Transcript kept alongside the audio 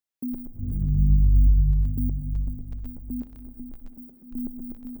Welcome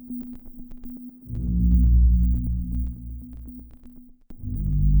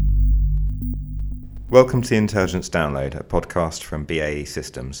to the Intelligence Download, a podcast from BAE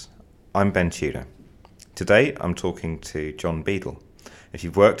Systems. I'm Ben Tudor. Today I'm talking to John Beadle. If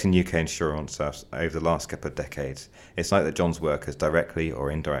you've worked in UK insurance over the last couple of decades, it's like that John's work has directly or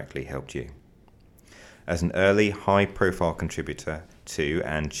indirectly helped you. As an early, high-profile contributor to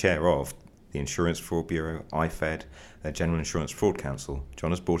and chair of the Insurance Fraud Bureau, IFED, the General Insurance Fraud Council,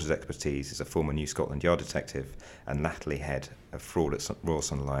 John has brought his expertise as a former New Scotland Yard detective and latterly head of fraud at Royal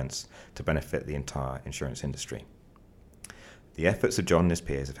Sun Alliance to benefit the entire insurance industry. The efforts of John and his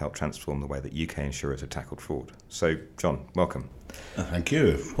peers have helped transform the way that UK insurers have tackled fraud. So, John, welcome. Thank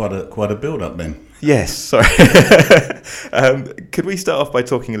you. Quite a build-up, Ben. Yes, sorry. Could we start off by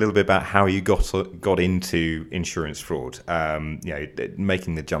talking a little bit about how you got into insurance fraud?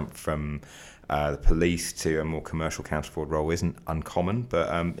 Making the jump from the police to a more commercial counter fraud role isn't uncommon, but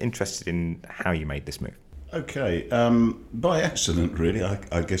I'm interested in how you made this move. Okay, by accident, really.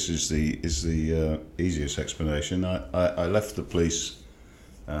 I guess is the easiest explanation. I left the police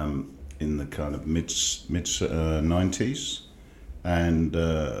in the kind of mid 90s, and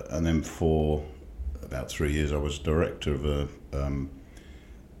then for about 3 years I was director of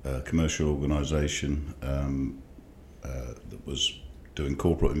a commercial organisation that was doing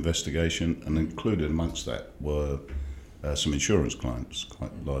corporate investigation, and included amongst that were some insurance clients,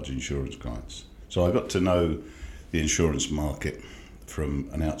 quite large insurance clients. So I got to know the insurance market from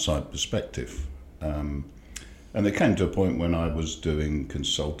an outside perspective. And there came to a point when I was doing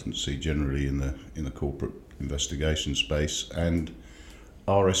consultancy generally in the corporate investigation space, and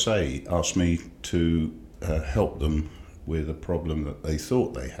RSA asked me to help them with a problem that they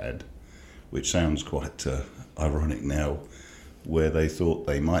thought they had, which sounds quite ironic now, where they thought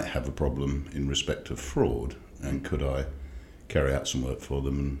they might have a problem in respect of fraud, and could I carry out some work for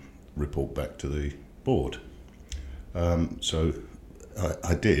them and report back to the board. So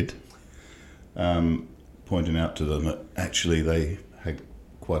I did, pointing out to them that actually they had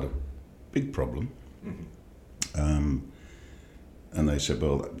quite a big problem. And they said,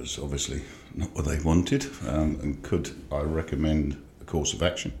 well, that was obviously not what they wanted, and could I recommend a course of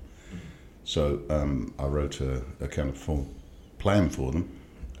action? So I wrote a kind of full plan for them,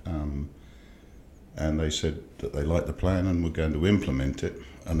 and they said that they liked the plan and were going to implement it.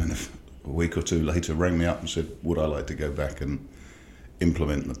 And then a week or two later rang me up and said, would I like to go back and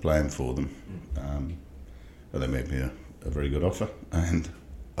implement the plan for them? And they made me a very good offer, and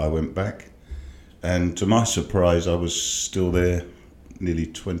I went back. And to my surprise, I was still there nearly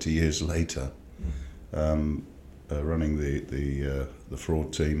 20 years later, running the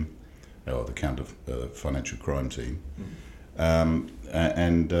fraud team, or the counter financial crime team, and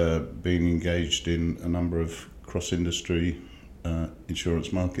being engaged in a number of cross-industry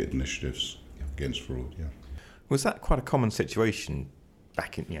insurance market initiatives against fraud. Yeah. Was that quite a common situation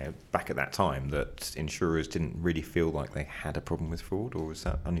back at that time, that insurers didn't really feel like they had a problem with fraud, or was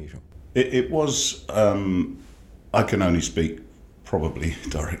that unusual? It was. I can only speak probably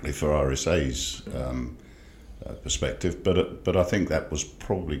directly for RSA's perspective, but I think that was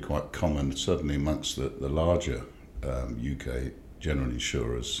probably quite common, certainly amongst the larger UK general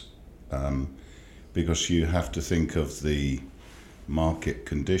insurers, because you have to think of the market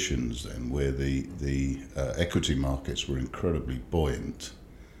conditions then, where the equity markets were incredibly buoyant.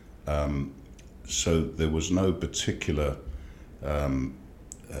 So there was no particular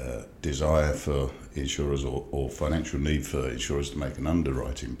desire for insurers or financial need for insurers to make an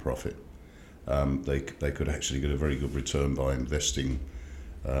underwriting profit. They could actually get a very good return by investing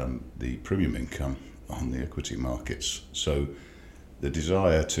the premium income on the equity markets. So the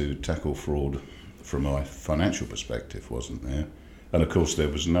desire to tackle fraud from a financial perspective wasn't there. And of course there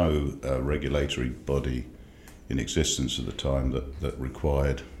was no regulatory body in existence at the time that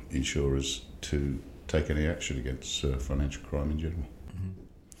required insurers to take any action against financial crime in general.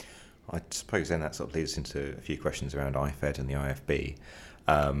 I suppose then that sort of leads into a few questions around IFED and the IFB.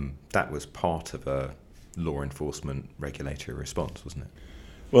 That was part of a law enforcement regulatory response, wasn't it?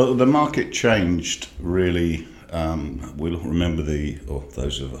 Well, the market changed really. We'll remember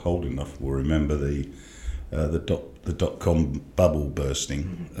those who are old enough will remember the dot-com bubble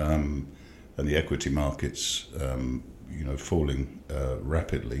bursting, and the equity markets, falling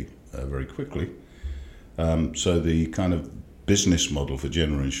rapidly, very quickly. So the kind of business model for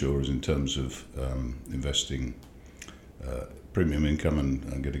general insurers in terms of investing premium income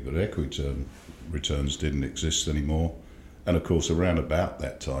and getting good equity returns didn't exist anymore. And of course, around about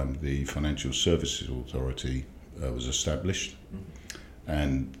that time, the Financial Services Authority was established,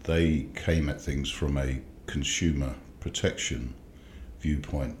 and they came at things from a consumer protection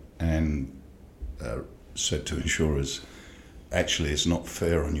viewpoint and said to insurers, actually it's not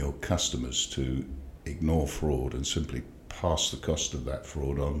fair on your customers to ignore fraud and simply pass the cost of that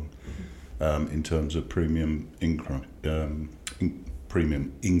fraud on in terms of premium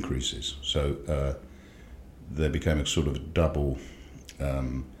increases. So there became a sort of double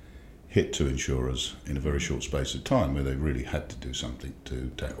hit to insurers in a very short space of time, where they really had to do something to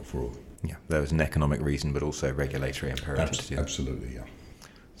tackle fraud. Yeah, there was an economic reason, but also regulatory imperative to do that. Absolutely, yeah.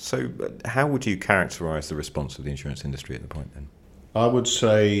 So how would you characterise the response of the insurance industry at the point then? I would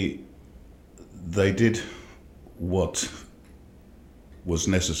say they did what was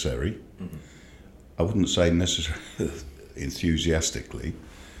necessary. Mm-hmm. I wouldn't say necessarily enthusiastically,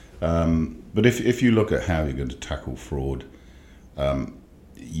 but if you look at how you're going to tackle fraud,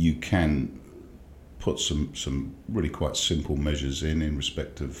 you can put some really quite simple measures in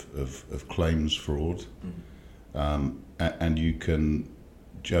respect of claims fraud, and you can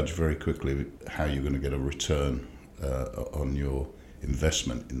judge very quickly how you're going to get a return on your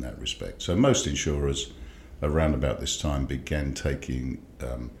investment in that respect. So most insurers around about this time began taking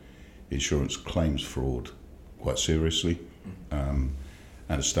insurance claims fraud quite seriously, and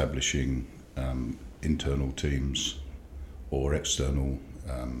establishing internal teams or external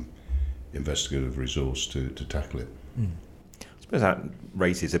investigative resource to tackle it. I suppose that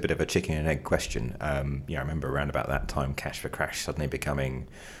raises a bit of a chicken and egg question. I remember around about that time, cash for crash suddenly beginning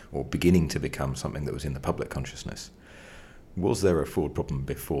to become something that was in the public consciousness. Was there a fraud problem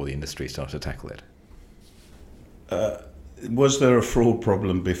before the industry started to tackle it? Was there a fraud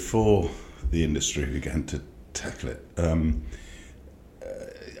problem before the industry began to tackle it?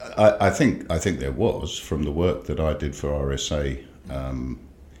 I think there was, from the work that I did for RSA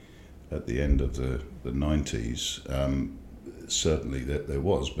at the end of the 90s. Certainly there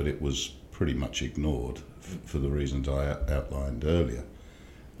was, but it was pretty much ignored for the reasons I outlined earlier.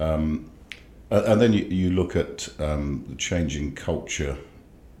 And then you look at the changing culture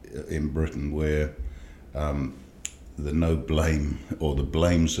in Britain, where the no blame or the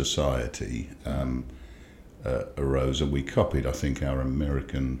blame society arose, and we copied, I think, our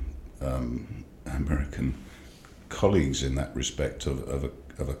American colleagues in that respect of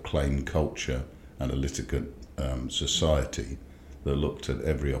a claim culture and a litigant society that looked at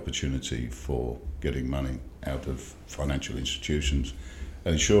every opportunity for getting money out of financial institutions,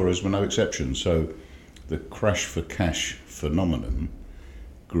 and insurers were no exception. So the crash for cash phenomenon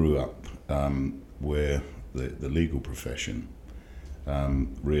grew up where the legal profession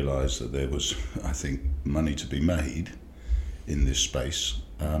realised that there was, I think, money to be made in this space,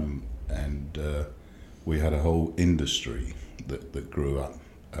 and we had a whole industry that grew up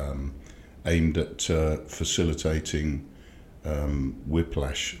aimed at facilitating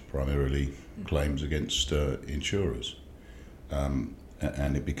whiplash, primarily claims against insurers,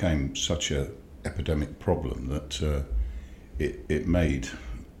 and it became such an epidemic problem that it made,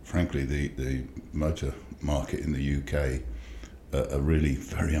 frankly, the motor market in the UK a really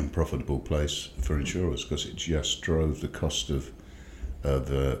very unprofitable place for insurers, because it just drove the cost of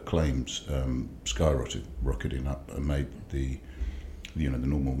claims skyrocketing up and made the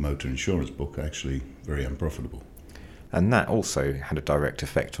normal motor insurance book actually very unprofitable. And that also had a direct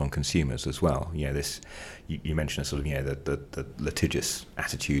effect on consumers as well. You mentioned sort of the litigious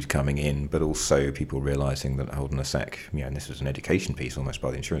attitude coming in, but also people realising that, hold on a sec, and this was an education piece almost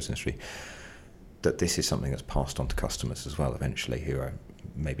by the insurance industry, that this is something that's passed on to customers as well eventually, who are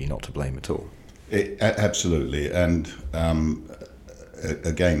maybe not to blame at all. Absolutely, and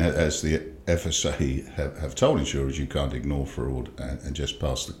again, as the FSA have told insurers, you can't ignore fraud and just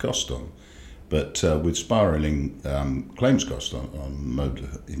pass the cost on. But with spiralling claims cost on motor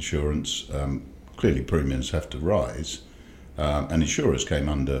insurance, clearly premiums have to rise, and insurers came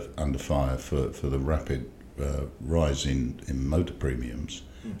under fire for the rapid rise in motor premiums,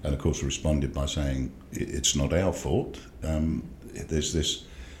 and of course responded by saying it's not our fault. There's this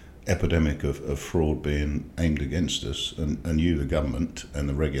epidemic of fraud being aimed against us, and you, the government and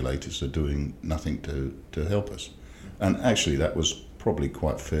the regulators, are doing nothing to help us. And actually that was probably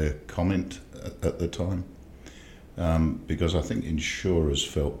quite fair comment at the time, because I think insurers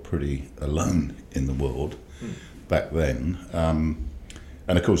felt pretty alone in the world back then. And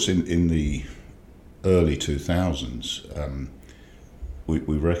of course in the early 2000s,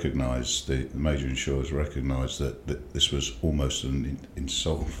 we recognised, the major insurers recognised that this was almost an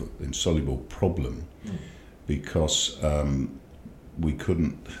insoluble problem, because we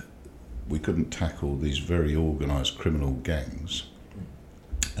couldn't tackle these very organised criminal gangs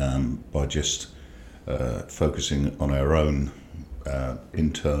by just focusing on our own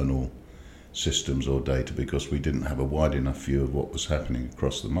internal systems or data because we didn't have a wide enough view of what was happening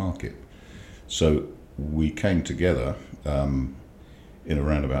across the market. So we came together in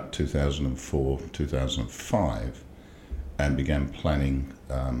around about 2004, 2005 and began planning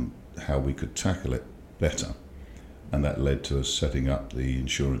how we could tackle it better. And that led to us setting up the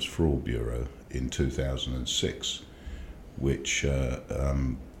Insurance Fraud Bureau in 2006, which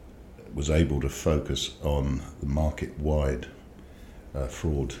was able to focus on the market-wide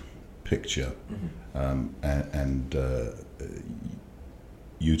fraud picture and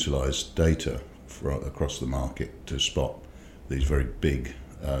utilise data across the market to spot these very big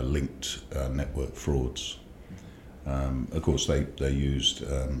linked network frauds. Of course, they used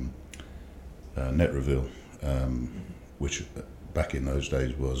net reveal, which back in those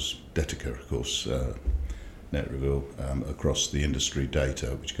days was Detica, of course, net reveal across the industry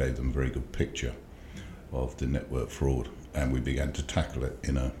data, which gave them a very good picture of the network fraud, and we began to tackle it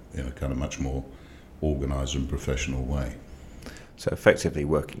in a kind of much more organised and professional way. So effectively,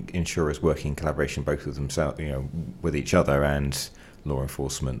 insurers working in collaboration both with themselves, with each other and law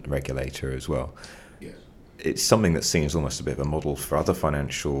enforcement, regulator as well. Yes. It's something that seems almost a bit of a model for other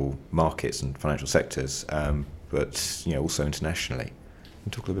financial markets and financial sectors, but also internationally. Can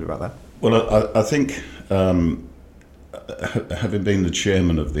you talk a little bit about that? Well, I think having been the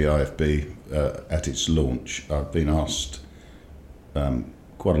chairman of the IFB at its launch, I've been asked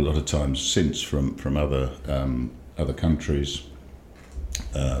quite a lot of times since from other countries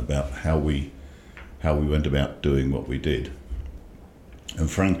about how we went about doing what we did, and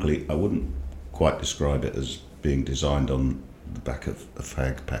frankly, I wouldn't quite describe it as being designed on the back of a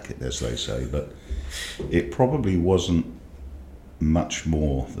fag packet, as they say, but it probably wasn't much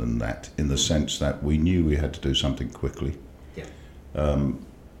more than that, in the sense that we knew we had to do something quickly. Yeah.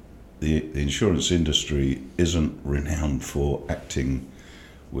 The insurance industry isn't renowned for acting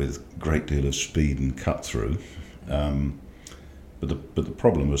with a great deal of speed and cut through, but the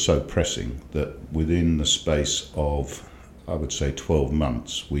problem was so pressing that within the space of, I would say, 12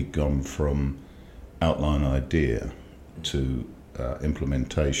 months, we'd gone from outline idea to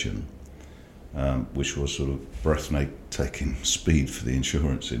implementation, which was sort of breathtaking speed for the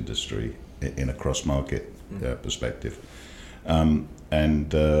insurance industry in a cross-market perspective. And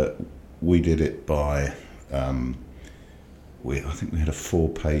we did it by, I think we had a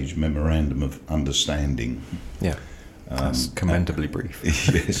 4-page memorandum of understanding. Yeah, that's commendably brief.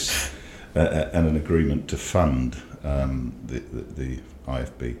 Yes, and an agreement to fund the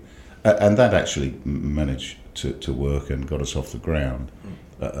IFB. And that actually managed to work and got us off the ground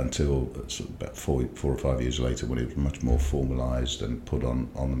until sort of about 4 or 5 years later, when it was much more formalised and put on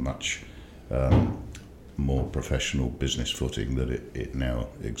a much more professional business footing that it now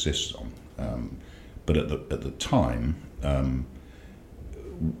exists on. But at the time,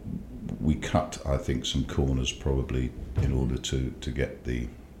 we cut, I think, some corners probably in order to get the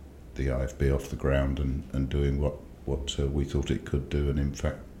IFB off the ground and doing what we thought it could do, and in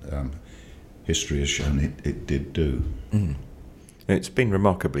fact history has shown it did do. It's been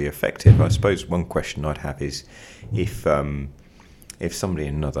remarkably effective. I suppose one question I'd have is if somebody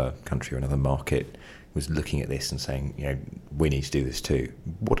in another country or another market was looking at this and saying, we need to do this too,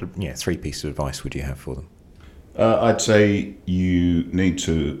 what 3 pieces of advice would you have for them? I'd say you need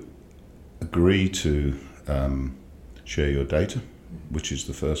to agree to share your data, which is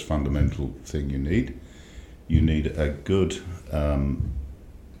the first fundamental thing you need. You need a good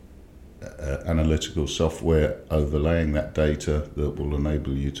analytical software overlaying that data that will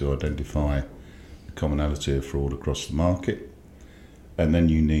enable you to identify the commonality of fraud across the market. And then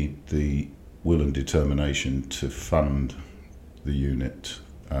you need the will and determination to fund the unit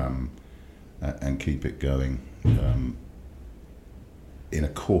and keep it going in a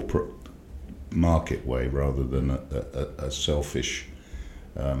corporate market way rather than a selfish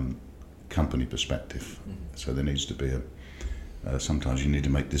company perspective. So there needs to be sometimes you need to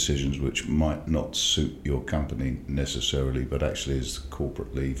make decisions which might not suit your company necessarily, but actually is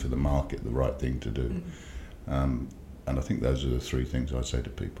corporately for the market the right thing to do. And I think those are the 3 things I'd say to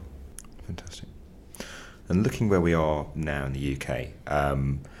people. Fantastic. And looking where we are now in the UK,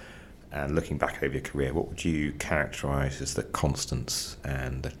 and looking back over your career, what would you characterise as the constants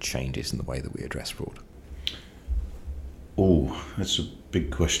and the changes in the way that we address fraud? Oh, that's a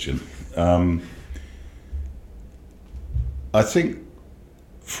big question. I think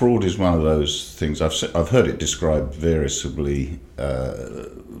fraud is one of those things. I've heard it described variously.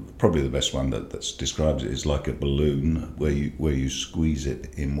 Probably the best one that's described it is like a balloon where you squeeze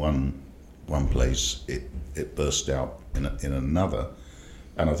it in one place, it bursts out in another,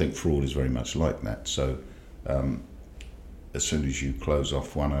 and I think fraud is very much like that. So as soon as you close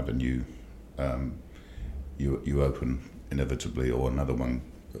off one avenue, you open inevitably, or another one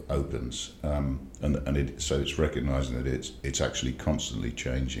opens, so it's recognising that it's actually constantly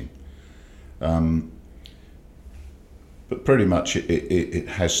changing. But pretty much it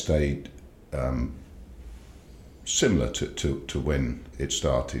has stayed similar to when it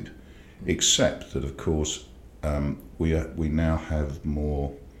started, except that of course we now have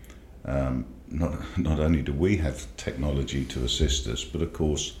more. Not only do we have technology to assist us, but of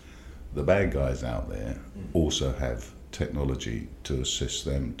course the bad guys out there also have technology to assist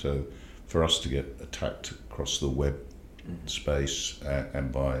them. For us to get attacked across the web space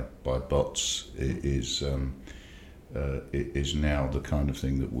and by bots is now the kind of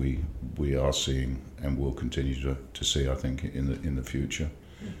thing that we are seeing and will continue to see, I think, in the future.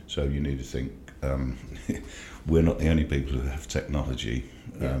 So you need to think we're not the only people who have technology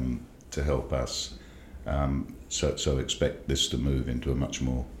to help us. So expect this to move into a much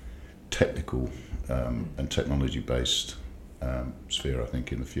more technical and technology-based sphere, I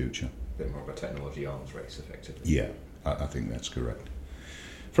think, in the future. A bit more of a technology arms race, effectively. Yeah, I think that's correct.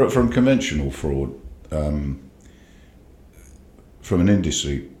 From conventional fraud, from an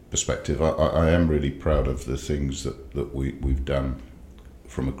industry perspective, I am really proud of the things that we've done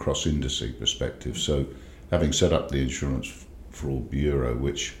from a cross-industry perspective. So having set up the Insurance Fraud Bureau,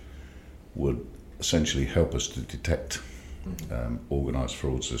 which would essentially help us to detect organised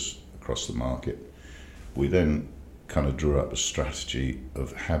fraudsters across the market, we then kind of drew up a strategy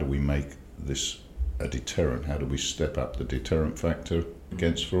of how do we make this a deterrent, how do we step up the deterrent factor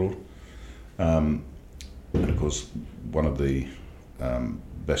against fraud. And of course, one of the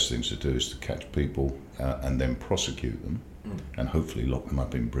best things to do is to catch people and then prosecute them and hopefully lock them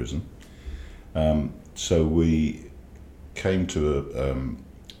up in prison. So we came to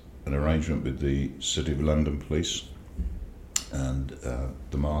an arrangement with the City of London Police, and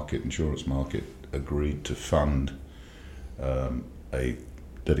the insurance market agreed to fund a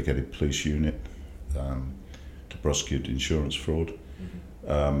dedicated police unit to prosecute insurance fraud.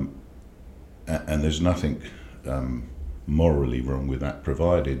 And there's nothing morally wrong with that,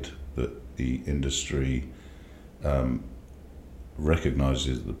 provided that the industry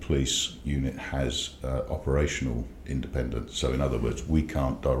recognises that the police unit has operational independence. So in other words, we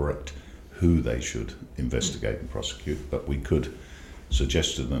can't direct who they should investigate and prosecute, but we could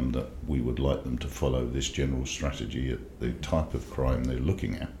suggest to them that we would like them to follow this general strategy at the type of crime they're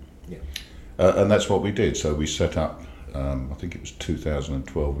looking at. Yeah. And that's what we did. So we set up, I think it was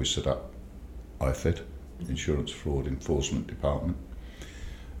 2012, we set up IFED, Insurance Fraud Enforcement Department.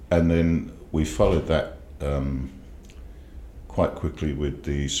 And then we followed that quite quickly with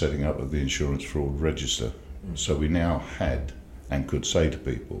the setting up of the Insurance Fraud Register. So we now had and could say to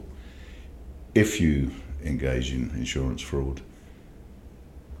people, if you engage in insurance fraud,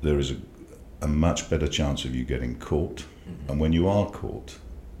 there is a much better chance of you getting caught. And when you are caught,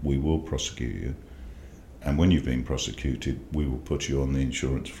 we will prosecute you. And when you've been prosecuted, we will put you on the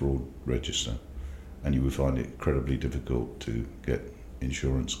Insurance Fraud Register. And you will find it incredibly difficult to get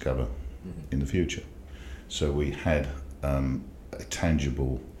insurance cover in the future. So we had a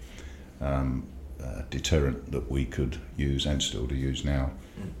tangible deterrent that we could use, and still to use now,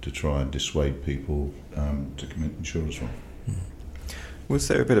 to try and dissuade people to commit insurance fraud. Was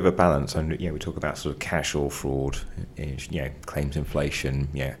there a bit of a balance? And we talk about sort of casual fraud, claims inflation,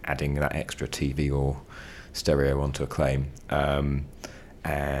 adding that extra TV or stereo onto a claim,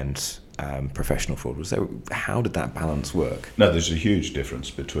 and professional fraud. How did that balance work? No, there's a huge difference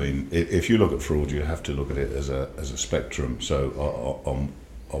between. If you look at fraud, you have to look at it as a spectrum. So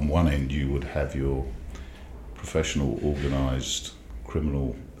on one end, you would have your professional, organised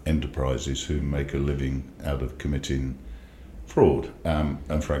criminal enterprises who make a living out of committing fraud,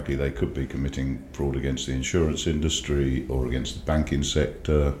 and frankly, they could be committing fraud against the insurance industry or against the banking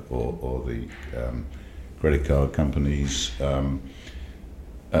sector or the credit card companies.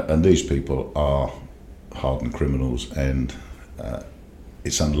 And these people are hardened criminals, and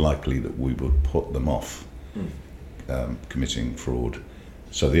it's unlikely that we would put them off committing fraud.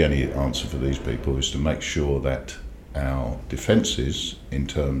 So the only answer for these people is to make sure that our defences in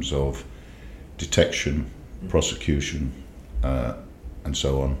terms of detection, prosecution, and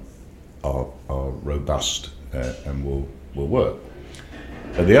so on are robust and will work.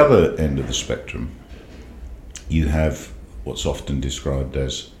 At the other end of the spectrum, you have what's often described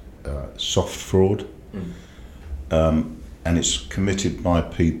as soft fraud, and it's committed by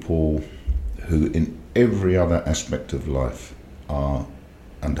people who in every other aspect of life are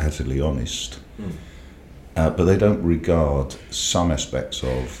undoubtedly honest, but they don't regard some aspects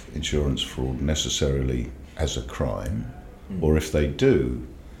of insurance fraud necessarily as a crime, or if they do,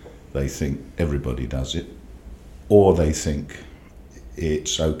 they think everybody does it, or they think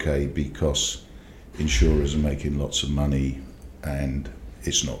it's okay because insurers are making lots of money and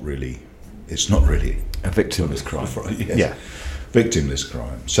it's not really a victimless crime. Yes. Yeah, victimless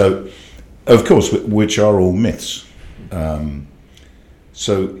crime. So, of course, which are all myths.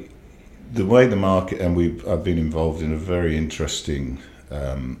 So, the way the market, and I've been involved in a very interesting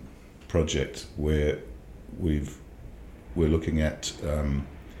project where we're looking at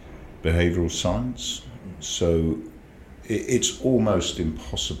behavioural science. So, it's almost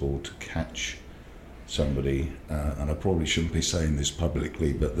impossible to catch somebody, and I probably shouldn't be saying this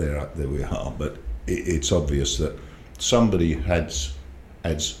publicly, but there we are. But it's obvious that somebody adds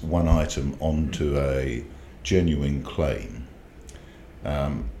one item onto a genuine claim.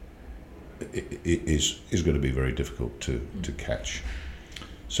 It is going to be very difficult to catch.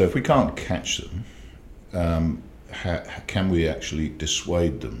 So if we can't catch them, can we actually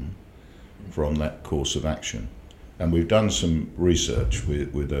dissuade them from that course of action? And we've done some research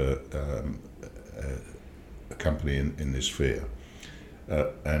with a company in this sphere,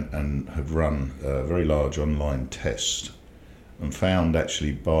 and have run a very large online test, and found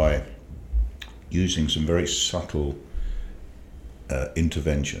actually by using some very subtle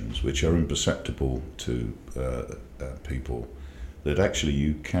interventions which are imperceptible to people, that actually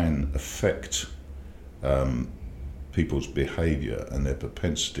you can affect people's behaviour and their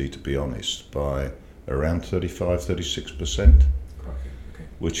propensity to be honest by around 35-36%,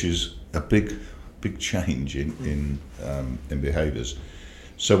 which is a big change in behaviours.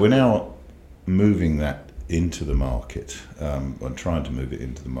 So we're now moving that into the market, and trying to move it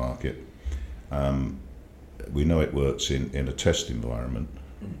into the market. We know it works in a test environment.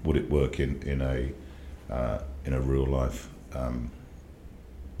 Would it work in a real life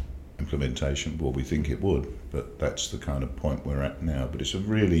implementation? Well, we think it would, but that's the kind of point we're at now. But it's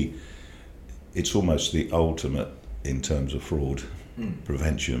almost the ultimate in terms of fraud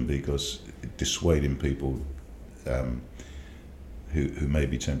prevention, because dissuading people who may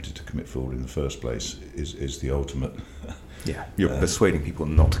be tempted to commit fraud in the first place is the ultimate. Yeah, you're persuading people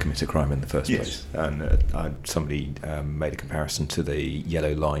not to commit a crime in the first Yes. place. And somebody made a comparison to the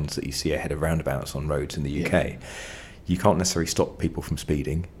yellow lines that you see ahead of roundabouts on roads in the UK. Yeah. You can't necessarily stop people from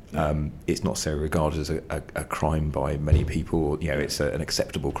speeding. It's not so regarded as a crime by many people. It's an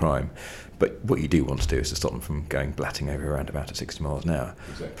acceptable crime. But what you do want to do is to stop them from going blatting over a roundabout at 60 miles an hour.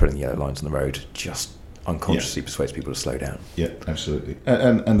 Exactly. Putting the yellow lines on the road just unconsciously persuades people to slow down. Yeah, absolutely.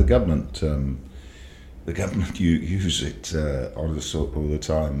 And the government use it all the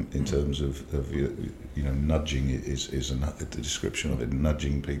time in terms of nudging. Is the description of it,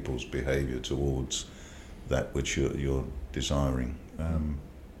 nudging people's behaviour towards that which you're desiring.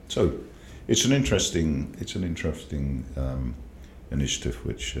 So it's an interesting initiative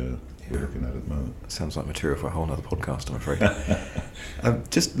which we're looking at the moment. Sounds like material for a whole other podcast, I'm afraid.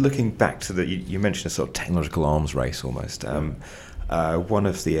 Just looking back to you mentioned a sort of technological arms race almost. One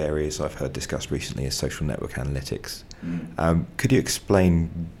of the areas I've heard discussed recently is social network analytics. Could you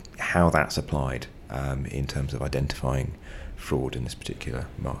explain how that's applied in terms of identifying fraud in this particular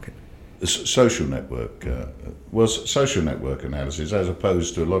market? Social network social network analysis, as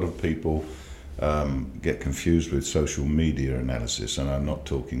opposed to a lot of people get confused with social media analysis, and I'm not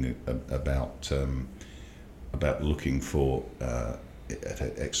talking about looking for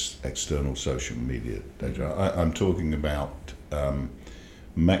external social media data. I'm talking about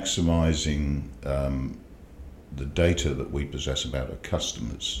maximising the data that we possess about our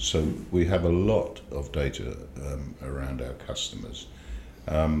customers. So we have a lot of data around our customers.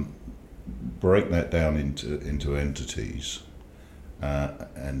 Break that down into entities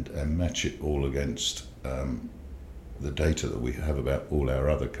and match it all against the data that we have about all our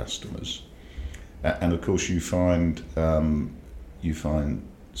other customers. And of course, you find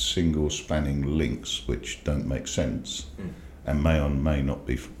single spanning links which don't make sense and may or may not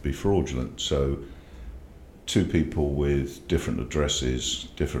be fraudulent. So two people with different addresses,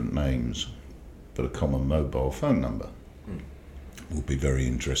 different names, but a common mobile phone number will be very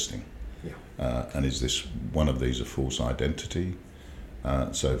interesting. And is this one of these a false identity?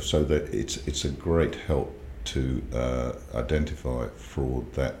 So that it's a great help to identify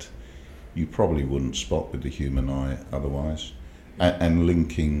fraud that you probably wouldn't spot with the human eye otherwise, and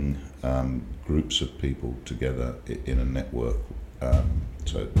linking groups of people together in a network,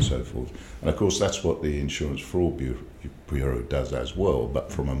 so forth. And of course, that's what the Insurance Fraud Bureau does as well,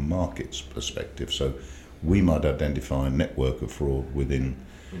 but from a markets perspective. So we might identify a network of fraud within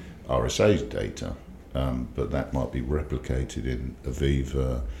RSA data, but that might be replicated in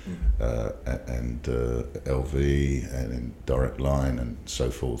Aviva and LV and in Direct Line and so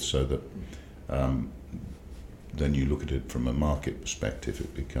forth, so that then you look at it from a market perspective,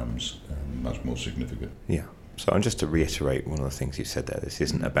 it becomes much more significant. Yeah. So, and just to reiterate one of the things you said there, this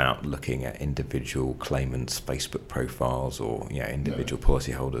isn't about looking at individual claimants' Facebook profiles or individual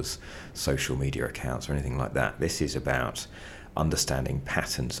policyholders' social media accounts or anything like that. This is about understanding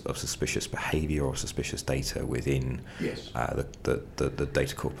patterns of suspicious behaviour or suspicious data within the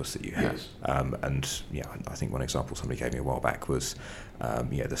data corpus that you have. Yes. And I think one example somebody gave me a while back was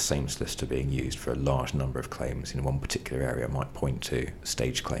the same solicitor being used for a large number of claims in one particular area might point to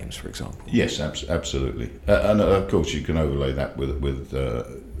stage claims, for example. Yes, absolutely. And of course you can overlay that with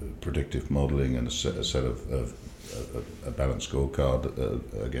predictive modelling and a set of a balanced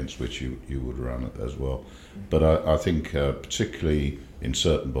scorecard against which you would run it as well. But I think particularly in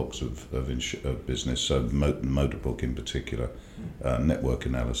certain books of business, so motor book in particular, network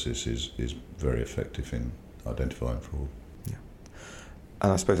analysis is very effective in identifying fraud. Yeah.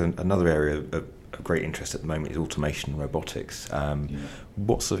 And I suppose another area of great interest at the moment is automation and robotics.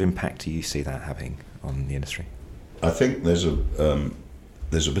 What sort of impact do you see that having on the industry? I think there's a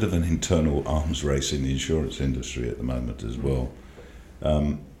bit of an internal arms race in the insurance industry at the moment as well.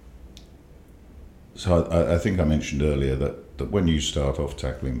 So I think I mentioned earlier that when you start off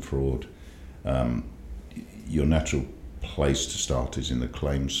tackling fraud, your natural place to start is in the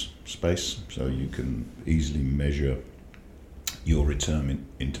claims space, so you can easily measure your return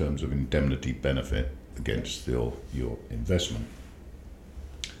in terms of indemnity benefit against your investment.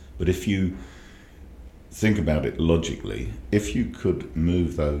 But if you think about it logically, if you could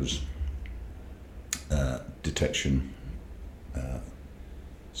move those detection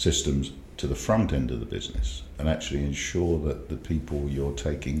systems to the front end of the business and actually ensure that the people you're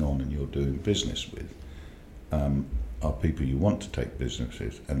taking on and you're doing business with are people you want to take business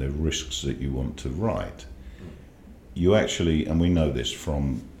with and the risks that you want to write, you actually, and we know this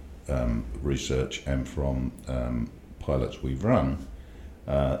from research and from pilots we've run,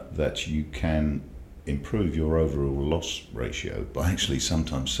 that you can improve your overall loss ratio by actually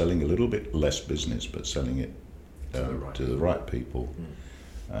sometimes selling a little bit less business but selling it to the right people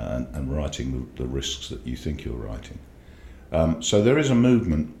and writing the risks that you think you're writing. So there is a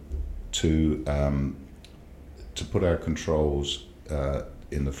movement to put our controls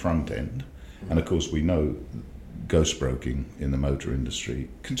in the front end, and of course we know ghost broking in the motor industry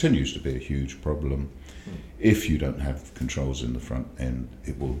continues to be a huge problem. If you don't have controls in the front end,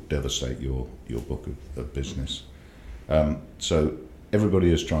 it will devastate your book of business. So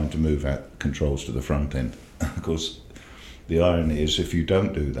everybody is trying to move out controls to the front end. Of course, the irony is if you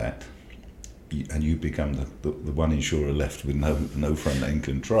don't do that, and you become the one insurer left with no front end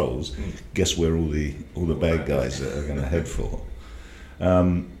controls, guess where all the bad guys are going to head for.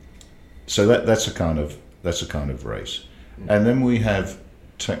 So that's a kind of race. And then we have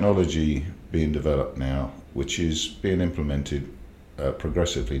technology being developed now, which is being implemented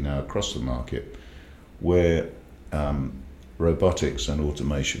progressively now across the market, where robotics and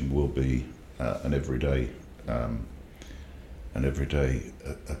automation will be an everyday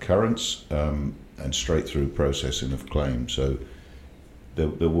occurrence and straight through processing of claims. So there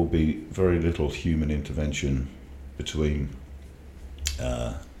will be very little human intervention between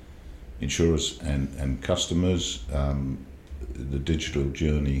insurers and customers. The digital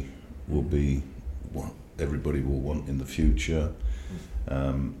journey will be what everybody will want in the future,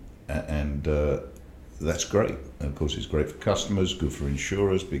 and that's great. Of course, it's great for customers, good for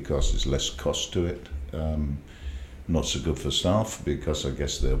insurers because there's less cost to it. Not so good for staff because I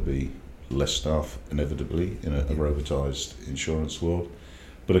guess there'll be less staff inevitably in a robotised insurance world.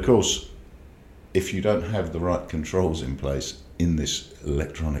 But of course, if you don't have the right controls in place in this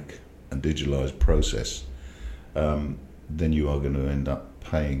electronic and digitalised process, then you are going to end up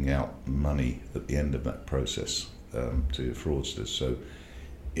paying out money at the end of that process to your fraudsters. So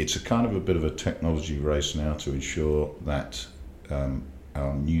it's a kind of a bit of a technology race now to ensure that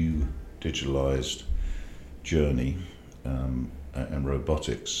our new digitalised journey and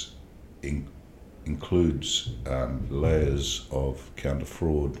robotics includes layers of counter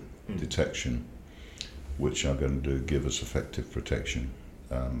fraud detection, which are going to give us effective protection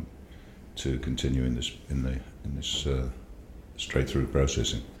to continue in this straight through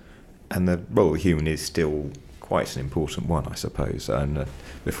processing. And the role of the human is still quite an important one, I suppose. And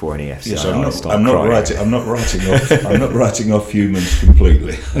before any FCI yes, I'm not writing off humans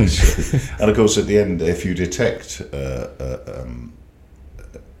completely. And of course, at the end, if you detect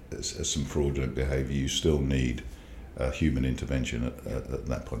some fraudulent behaviour, you still need human intervention at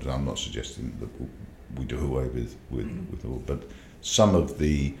that point. I'm not suggesting that we do away with all. But some of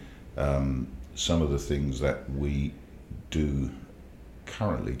the things that we do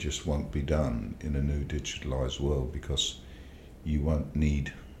currently just won't be done in a new digitalised world because you won't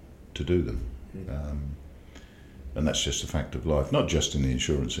need to do them. And that's just a fact of life, not just in the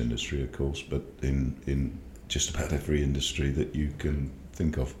insurance industry, of course, but in just about every industry that you can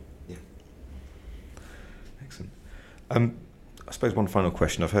think of. Yeah. Excellent. I suppose one final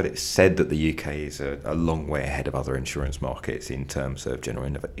question. I've heard it said that the UK is a long way ahead of other insurance markets in terms of general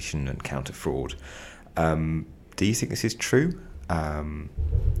innovation and counter fraud. Do you think this is true? And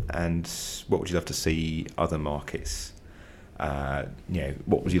what would you love to see other markets?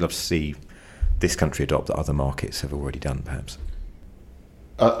 What would you love to see this country adopt that other markets have already done, perhaps?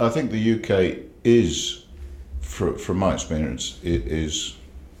 I think the UK is, from my experience, it is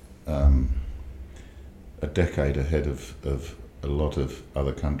a decade ahead of a lot of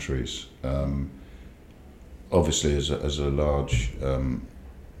other countries. Obviously, as a large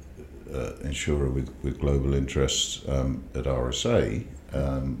insurer with global interests at RSA,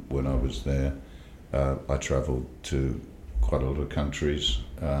 when I was there, I travelled to quite a lot of countries.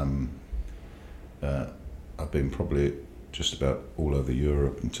 I've been probably just about all over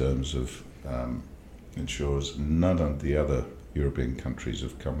Europe in terms of insurers. None of the other European countries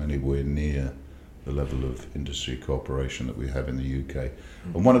have come anywhere near the level of industry cooperation that we have in the UK.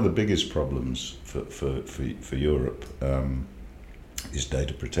 And one of the biggest problems for Europe is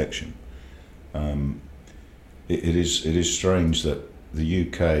data protection. It is strange that the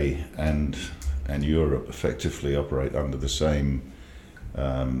UK and Europe effectively operate under the same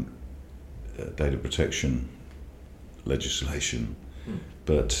data protection legislation,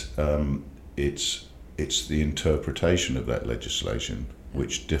 but it's the interpretation of that legislation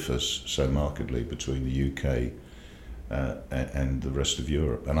which differs so markedly between the UK and the rest of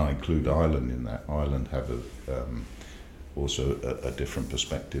Europe, and I include Ireland in that. Ireland have also a different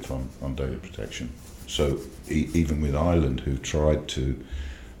perspective on data protection. So even with Ireland, who tried to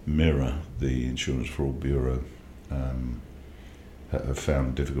mirror the Insurance Fraud Bureau, have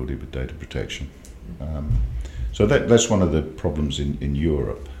found difficulty with data protection. So that's one of the problems in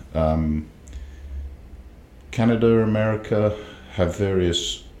Europe. Canada, America have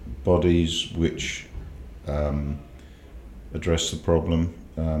various bodies which address the problem.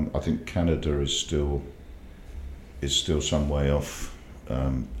 I think Canada is still some way off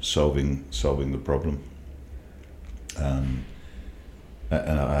solving the problem, and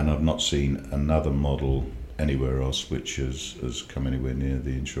I've not seen another model anywhere else which has come anywhere near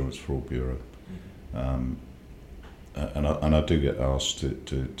the Insurance Fraud Bureau. And I do get asked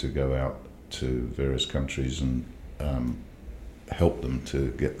to go out to various countries and help them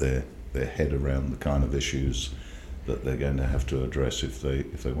to get their head around the kind of issues that they're going to have to address if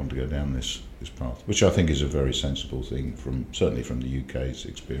they want to go down this path, which I think is a very sensible thing, certainly from the UK's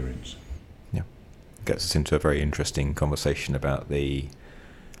experience. Yeah, gets us into a very interesting conversation about the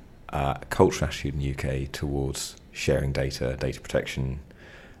cultural attitude in the UK towards sharing data protection,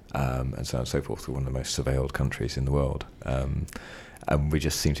 and so on and so forth. We're one of the most surveilled countries in the world, and we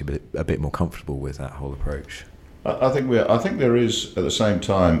just seem to be a bit more comfortable with that whole approach. I think there is at the same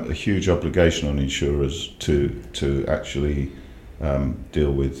time a huge obligation on insurers to actually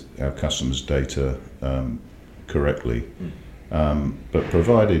deal with our customers' data correctly, but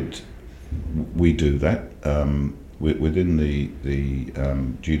provided we do that within the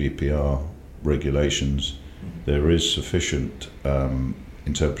GDPR regulations, there is sufficient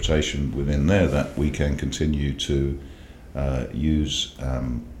interpretation within there that we can continue to use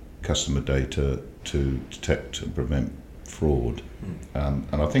customer data to detect and prevent fraud. And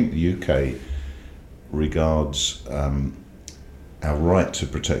I think the UK regards our right to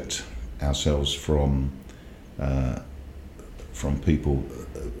protect ourselves from people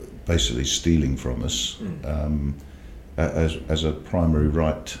basically stealing from us as a primary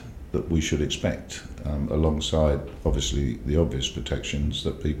right that we should expect, alongside obviously the obvious protections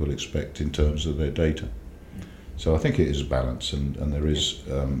that people expect in terms of their data. So I think it is a balance, and there is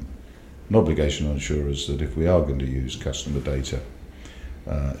an obligation on insurers that if we are going to use customer data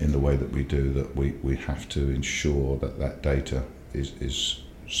in the way that we do, that we have to ensure that data is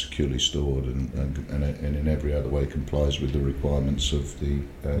securely stored and in every other way complies with the requirements of the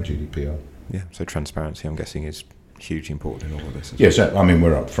GDPR. Yeah, so transparency, I'm guessing, is hugely important in all of this. Yes, I mean,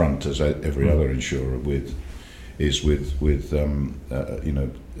 we're up front, as every other insurer with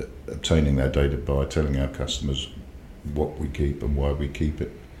obtaining that data by telling our customers what we keep and why we keep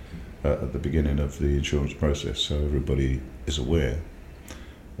it at the beginning of the insurance process, so everybody is aware.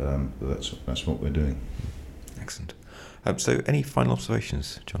 That's what we're doing. Excellent. So any final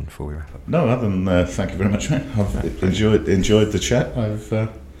observations, John, before we wrap up? No, other than thank you very much, mate. I've enjoyed the chat. I've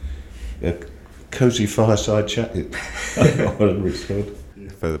a cosy fireside chat, whatever it's called.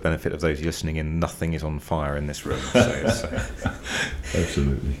 For the benefit of those listening in, nothing is on fire in this room. So.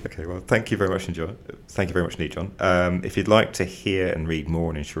 Absolutely. Okay, well, thank you very much, John. Thank you very much indeed, John. If you'd like to hear and read more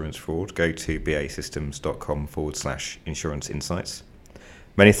on insurance fraud, go to basystems.com/insurance insights.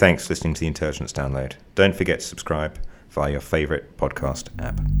 Many thanks for listening to the Intelligence Download. Don't forget to subscribe via your favourite podcast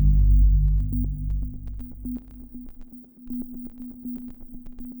app.